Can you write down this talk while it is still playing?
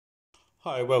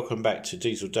Hi, welcome back to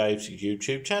Diesel Dave's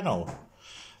YouTube channel.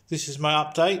 This is my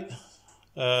update,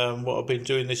 what I've been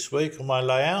doing this week on my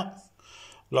layout.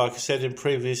 Like I said in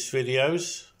previous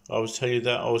videos, I was telling you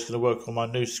that I was going to work on my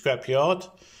new scrapyard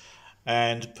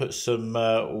and put some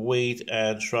weed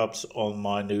and shrubs on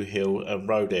my new hill and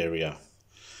road area.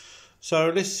 So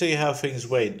let's see how things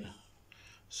went.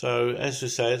 So as I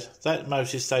said, that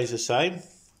mostly stays the same.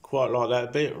 Quite like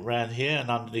that bit around here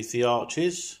and underneath the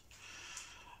arches.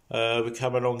 We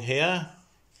come along here.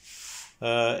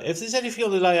 If there's anything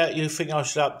on the layout you think I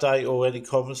should update or any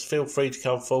comments, feel free to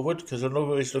come forward, because I'm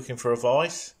always looking for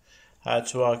advice how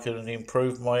I can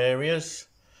improve my areas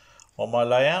on my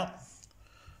layout.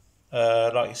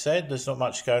 Like I said, there's not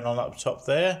much going on up top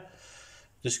there.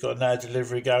 Just got a now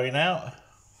delivery going out.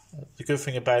 The good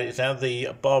thing about it is now the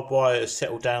barbed wire has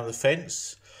settled down the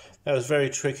fence. That was very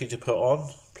tricky to put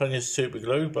on. Plenty of super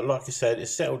glue, but like I said,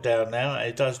 it's settled down now and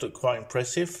it does look quite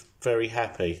impressive. Very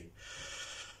happy.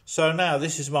 So now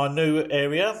this is my new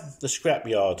area, the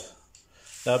scrapyard.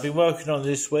 Now I've been working on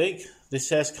this week. This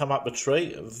has come up a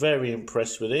treat. Very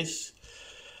impressed with this.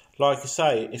 Like I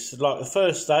say, it's like the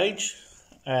first stage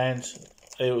and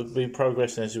it will be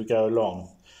progressing as we go along.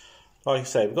 Like I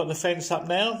say, we've got the fence up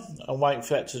now. I'm waiting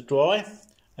for that to dry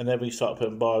and then we start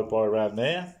putting barbed wire around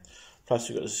there. Plus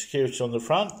we've got the security on the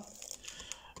front.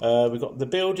 We've got the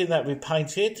building that we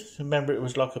painted. Remember, it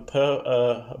was like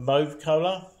a mauve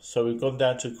colour, so we've gone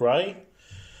down to grey.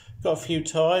 Got a few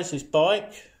tyres, his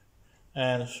bike,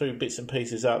 and a few bits and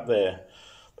pieces up there.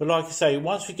 But like I say,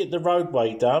 once we get the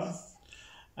roadway done,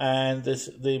 and there's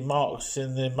the marks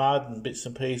in the mud and bits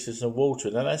and pieces and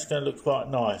water, then that's going to look quite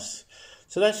nice.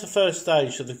 So that's the first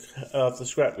stage of the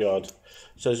scrapyard.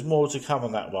 So there's more to come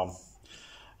on that one.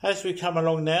 As we come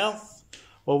along now,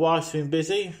 my wife's been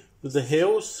busy with the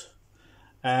hills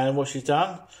and what she's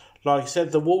done. Like I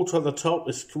said, the water on the top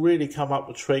has really come up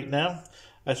a treat now.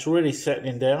 That's really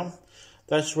settling down.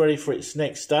 That's ready for its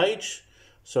next stage.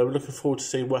 So we're looking forward to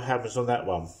see what happens on that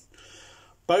one.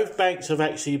 Both banks have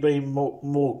actually been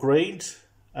more greened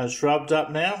and shrubbed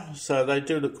up now, so they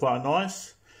do look quite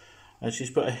nice. And she's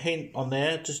put a hint on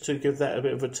there just to give that a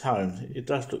bit of a tone. It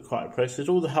does look quite impressive.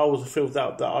 All the holes are filled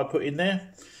up that I put in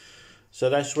there.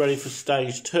 So that's ready for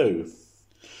stage 2.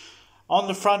 On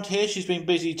the front here, she's been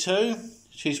busy too.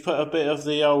 She's put a bit of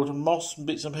the old moss and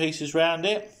bits and pieces around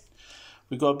it.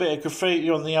 We've got a bit of graffiti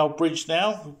on the old bridge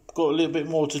now. We've got a little bit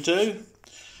more to do.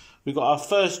 We've got our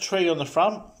first tree on the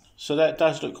front, so that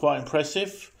does look quite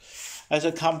impressive. As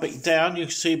I come back down, you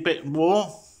can see a bit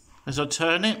more as I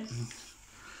turn it.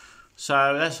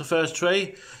 So that's the first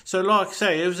tree. So like I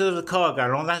say, if there's a car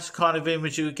going on, that's the kind of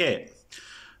image you get.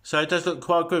 So it does look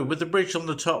quite good. With the bridge on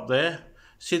the top there,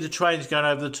 see the trains going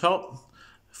over the top.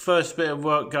 First bit of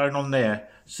work going on there.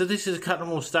 So this is a couple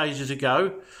more stages to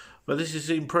go, but this is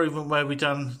the improvement where we've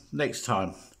done next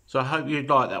time. So I hope you'd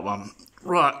like that one.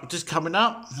 Right, just coming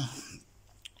up.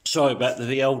 Sorry about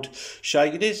the old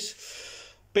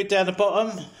shakiness. Bit down the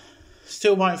bottom.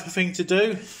 Still waiting for things to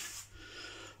do.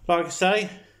 Like I say,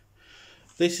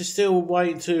 this is still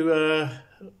waiting to...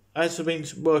 as I've been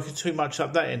working too much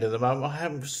up that end at the moment, I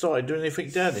haven't started doing anything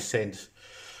down this end.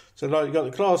 So like you've got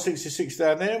the Class 66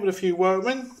 down there with a few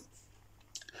workmen.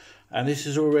 And this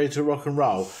is all ready to rock and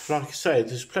roll. Like I say,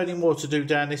 there's plenty more to do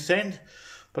down this end.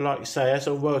 But like I say, as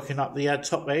I'm working up the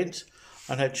top end,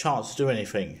 I don't have a chance to do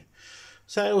anything.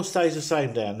 So it all stays the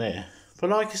same down there.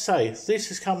 But like I say, this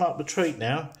has come up a treat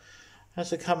now.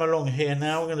 As I come along here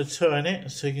now, I'm going to turn it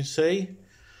so you can see.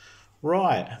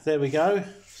 Right, there we go.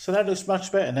 So that looks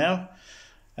much better now.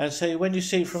 And so when you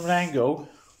see it from an angle,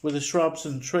 with the shrubs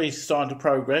and trees starting to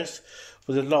progress,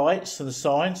 with the lights and the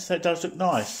signs, that does look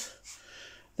nice.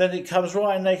 Then it comes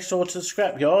right next door to the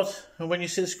scrapyard, and when you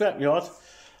see the scrapyard,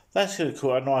 that's going to look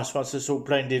quite nice once it's all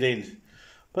blended in.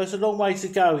 But it's a long way to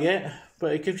go yet,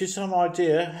 but it gives you some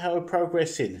idea how we're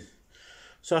progressing.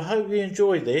 So I hope you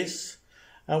enjoyed this,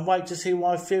 and wait to see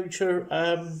what my future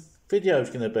video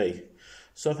is going to be.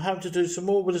 So I'm hoping to do some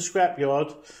more with the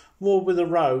scrapyard, more with the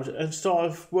road, and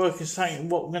start working something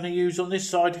what I'm going to use on this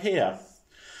side here.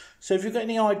 So if you've got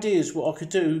any ideas what I could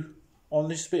do on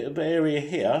this bit of area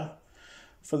here,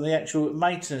 from the actual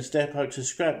maintenance depot to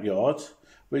scrapyard,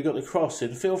 where you've got the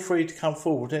crossing, feel free to come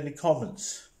forward with any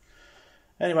comments.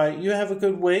 Anyway, you have a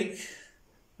good week,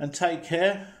 and take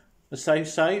care, and stay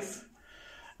safe,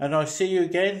 and I'll see you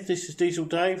again. This is Diesel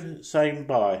Dave saying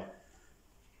bye.